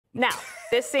Now,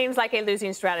 this seems like a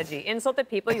losing strategy. Insult the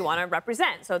people you want to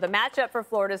represent. So the matchup for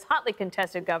Florida's hotly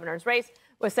contested governor's race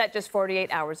was set just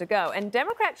 48 hours ago. And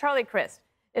Democrat Charlie Crist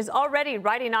is already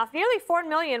writing off nearly 4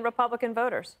 million Republican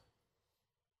voters.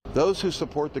 Those who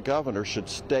support the governor should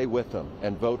stay with him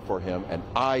and vote for him, and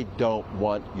I don't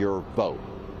want your vote.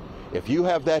 If you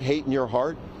have that hate in your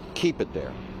heart, keep it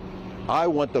there. I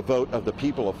want the vote of the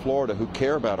people of Florida who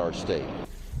care about our state.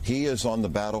 He is on the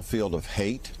battlefield of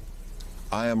hate.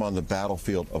 I am on the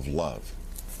battlefield of love.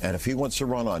 And if he wants to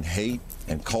run on hate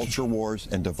and culture wars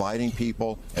and dividing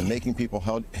people and making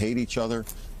people hate each other,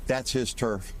 that's his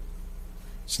turf.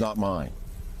 It's not mine.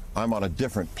 I'm on a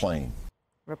different plane.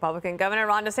 Republican Governor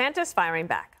Ron DeSantis firing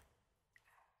back.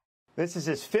 This is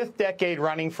his 5th decade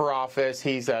running for office.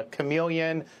 He's a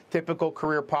chameleon, typical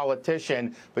career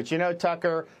politician. But you know,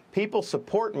 Tucker, people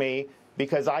support me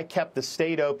because I kept the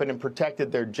state open and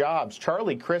protected their jobs.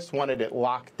 Charlie Crist wanted it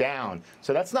locked down.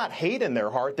 So that's not hate in their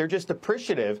heart. They're just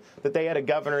appreciative that they had a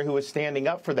governor who was standing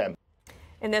up for them.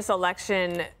 In this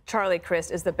election, Charlie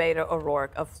Crist is the Beto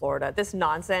O'Rourke of Florida. This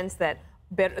nonsense that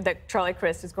Charlie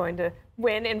Crist is going to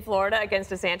win in Florida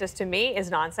against DeSantis, to me, is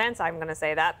nonsense. I'm going to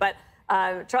say that. But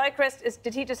Charlie Crist,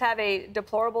 did he just have a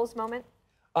deplorables moment?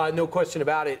 No question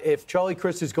about it. If Charlie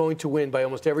Crist is going to win by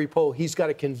almost every poll, he's got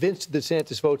to convince the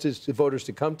DeSantis voters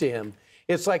to come to him.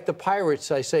 It's like the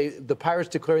Pirates. I say the Pirates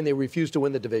declaring they refuse to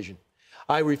win the division.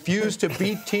 I refuse to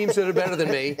beat teams that are better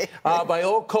than me by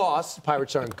all costs.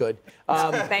 Pirates aren't good.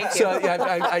 Thank you. So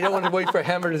I don't want to wait for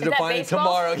Hammer to define it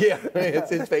tomorrow. Yeah,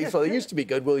 it's baseball. It used to be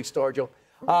good. Willie Stargell,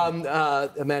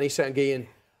 Manny Sanguillen.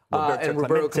 And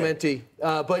Roberto Clemente.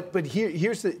 But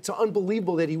here's it's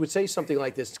unbelievable that he would say something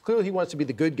like this. Clearly, he wants to be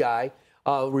the good guy,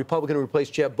 Republican to replace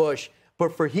Jeb Bush.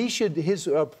 But his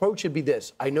approach should be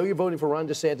this. I know you're voting for Ron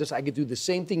DeSantis. I could do the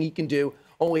same thing he can do,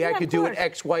 only I could do it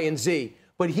X, Y, and Z.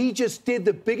 But he just did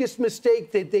the biggest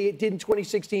mistake that they did in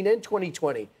 2016 and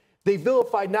 2020. They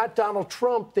vilified not Donald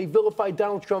Trump. They vilified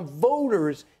Donald Trump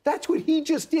voters. That's what he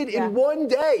just did in one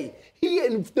day.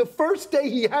 In the first day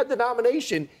he had the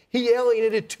nomination, he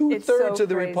alienated two-thirds of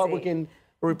the Republican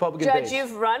Judge, base.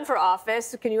 you've run for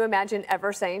office. Can you imagine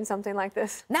ever saying something like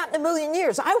this? Not in a million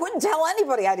years. I wouldn't tell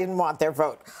anybody I didn't want their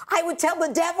vote. I would tell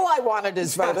the devil I wanted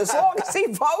his vote as long as he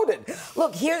voted.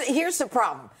 Look, here's the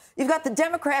problem. You've got the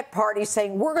Democrat Party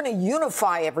saying, we're going to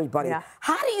unify everybody. Yeah.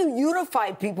 How do you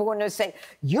unify people when they say,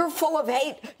 you're full of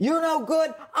hate, you're no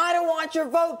good, I don't want your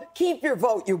vote, keep your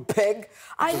vote, you pig?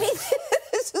 I mean,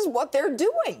 this is what they're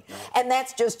doing. And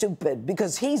that's just stupid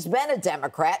because he's been a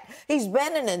Democrat, he's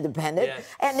been an independent,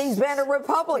 and he's been a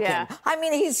Republican. Yeah. I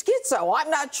mean, he's schizo. I'm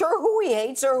not sure who he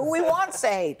hates or who he wants to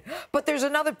hate. But there's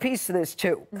another piece to this,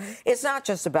 too. It's not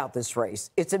just about this race.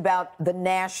 It's about the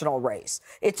national race.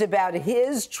 It's about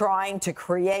his trying to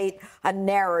create a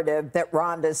narrative that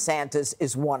Ron DeSantis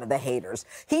is one of the haters.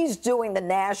 He's doing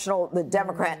the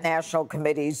Democrat National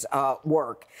Committee's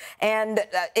work. And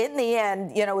in the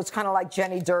end, you know, it's kind of like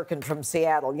Jenny Durkin from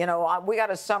Seattle. You know, we got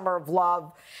a summer of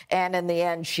love, and in the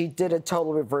end, she did a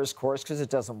total reverse course because it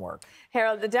doesn't work.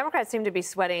 Harold, the Democrats seem to be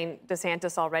sweating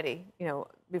DeSantis already, you know,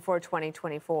 before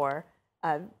 2024.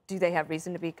 Do they have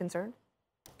reason to be concerned?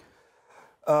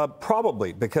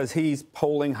 Probably, because he's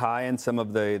polling high in some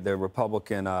of the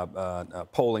Republican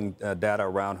polling data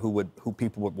around who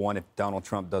people would want if Donald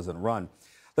Trump doesn't run.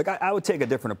 Look, I would take a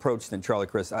different approach than Charlie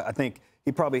Crist. I think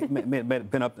he probably may have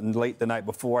been up late the night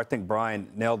before. I think Brian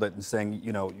nailed it in saying,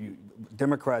 you know,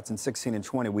 Democrats in 16 and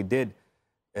 20, we did,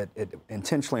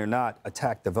 intentionally or not,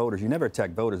 attack the voters. You never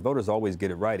attack voters. Voters always get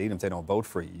it right, even if they don't vote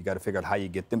for you. You got to figure out how you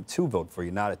get them to vote for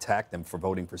you, not attack them for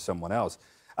voting for someone else.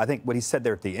 I think what he said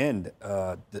there at the end,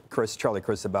 Charlie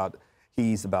Crist,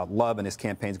 he's about love and his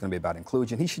campaign is going to be about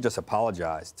inclusion. He should just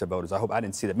apologize to voters. I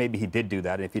didn't see that. Maybe he did do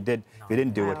that. And if he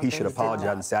didn't do it, he should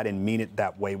apologize and say, I didn't mean it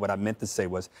that way. What I meant to say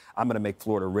was, I'm going to make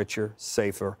Florida richer,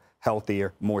 safer,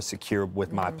 healthier, more secure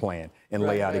with my plan, and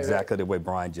lay out exactly the way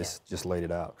Brian just laid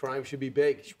it out. Crime should be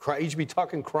big. He should be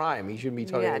talking crime. He shouldn't be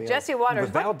talking Jesse Waters,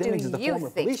 what do is the former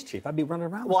police chief. I'd be running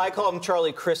around. Well, I call him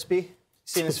Charlie Crispy.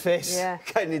 Seen his face? Yeah.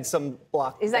 Guy needs some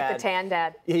block. He's like the tan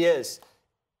dad. He is.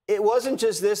 It wasn't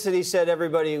just this that he said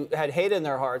everybody had hate in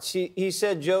their hearts. He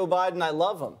said, Joe Biden, I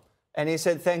love him. And he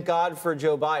said, thank God for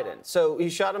Joe Biden. So he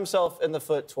shot himself in the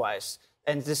foot twice.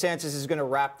 And DeSantis is going to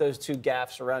wrap those two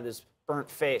gaffes around his burnt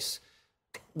face.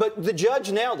 But the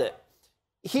judge nailed it.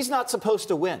 He's not supposed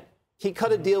to win. He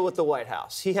cut a deal with the White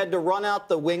House. He had to run out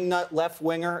the wingnut left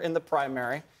winger in the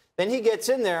primary. Then he gets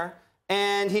in there,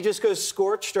 and he just goes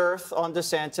scorched earth on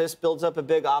DeSantis, builds up a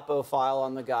big oppo file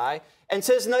on the guy. and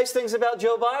says nice things about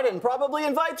Joe Biden, probably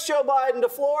invites Joe Biden to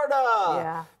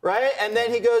Florida, right? And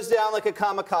then he goes down like a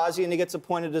kamikaze and he gets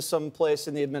appointed to some place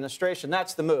in the administration.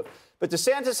 That's the move. But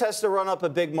DeSantis has to run up a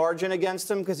big margin against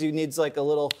him because he needs like a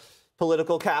little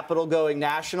political capital going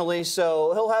nationally.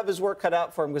 So he'll have his work cut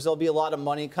out for him because there'll be a lot of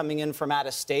money coming in from out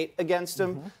of state against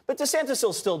him. But DeSantis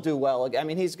will still do well. I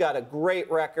mean, he's got a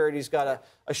great record. He's got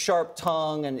a sharp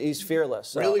tongue and he's fearless.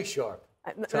 So. Really sharp.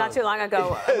 Not too long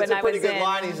ago, when it's a I pretty was good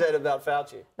line he said about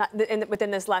Fauci. Within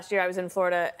this last year, I was in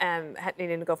Florida and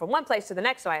needing to go from one place to the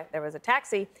next. So there was a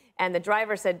taxi, and the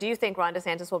driver said, "Do you think Ron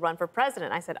DeSantis will run for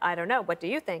president?" I said, "I don't know. What do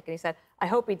you think?" And he said, "I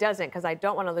hope he doesn't, because I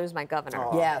don't want to lose my governor."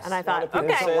 Yes. And I thought,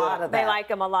 okay, they like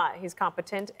him a lot. He's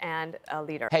competent and a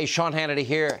leader. Hey, Sean Hannity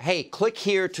here. Hey, click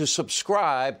here to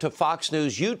subscribe to Fox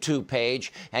News YouTube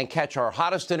page and catch our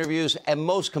hottest interviews and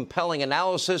most compelling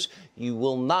analysis. You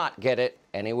will not get it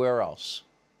anywhere else.